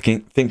budget. I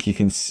think you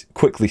can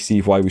quickly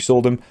see why we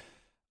sold him.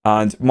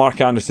 And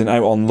Mark Anderson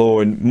out on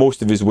loan,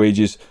 most of his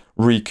wages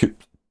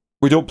recouped.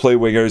 We don't play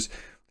wingers.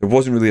 There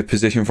wasn't really a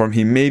position for him.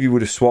 He maybe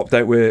would have swapped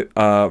out with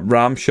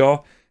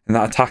Ramshaw in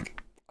that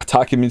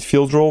attacking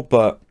midfield role,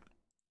 but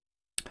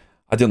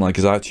I didn't like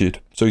his attitude.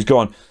 So he's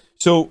gone.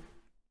 So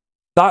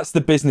that's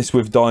the business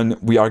we've done.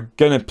 We are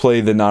going to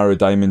play the narrow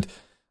diamond.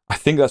 I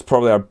think that's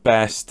probably our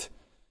best,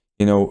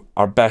 you know,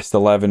 our best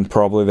 11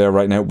 probably there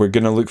right now. We're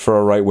going to look for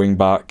a right wing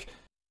back.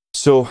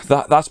 So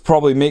that's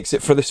probably makes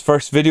it for this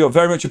first video.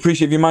 Very much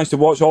appreciate if you managed to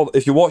watch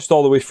if you watched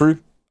all the way through.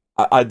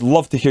 I'd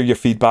love to hear your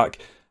feedback.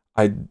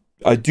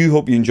 I do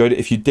hope you enjoyed it.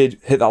 If you did,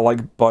 hit that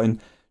like button,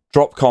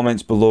 drop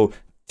comments below.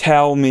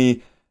 Tell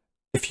me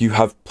if you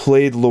have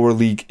played lower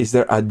league. Is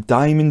there a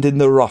diamond in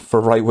the rough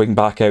for right wing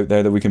back out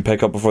there that we can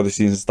pick up before the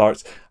season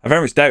starts? I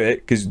very much doubt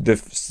it because the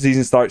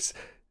season starts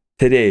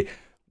today.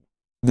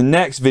 The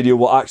next video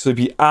will actually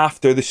be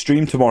after the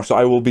stream tomorrow. So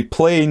I will be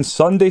playing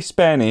Sunday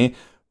Spenny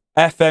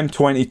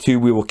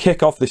FM22. We will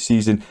kick off the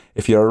season.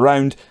 If you're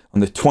around on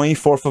the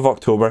 24th of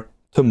October,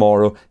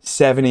 tomorrow,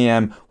 7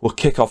 AM, we'll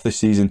kick off the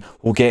season.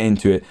 We'll get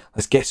into it.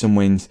 Let's get some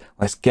wins.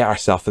 Let's get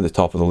ourselves at the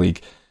top of the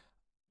league.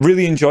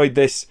 Really enjoyed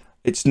this.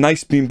 it's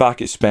nice being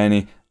back at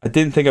Spenny. I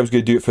didn't think I was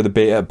going to do it for the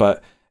beta,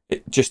 but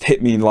it just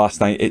hit me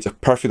last night. It's a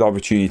perfect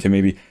opportunity to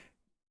maybe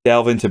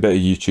delve into a bit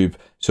of YouTube.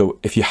 So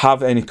if you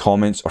have any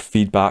comments or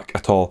feedback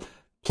at all,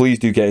 please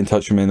do get in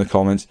touch with me in the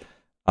comments.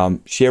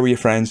 Share with your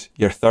friends,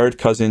 your third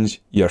cousins,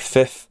 your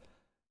fifth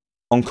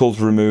uncles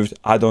removed.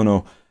 I don't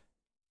know.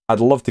 I'd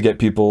love to get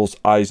people's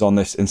eyes on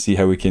this and see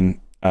how we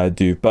can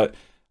do. But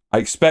I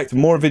expect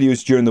more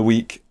videos during the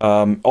week.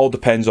 All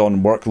depends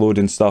on workload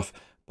and stuff,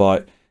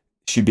 but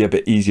it should be a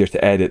bit easier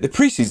to edit. The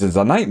preseason's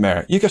a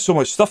nightmare. You got so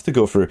much stuff to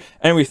go through.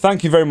 Anyway,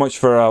 thank you very much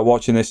for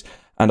watching this,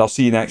 and I'll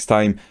see you next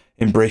time.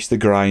 Embrace the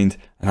grind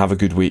and have a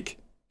good week.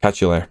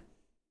 Catch you later.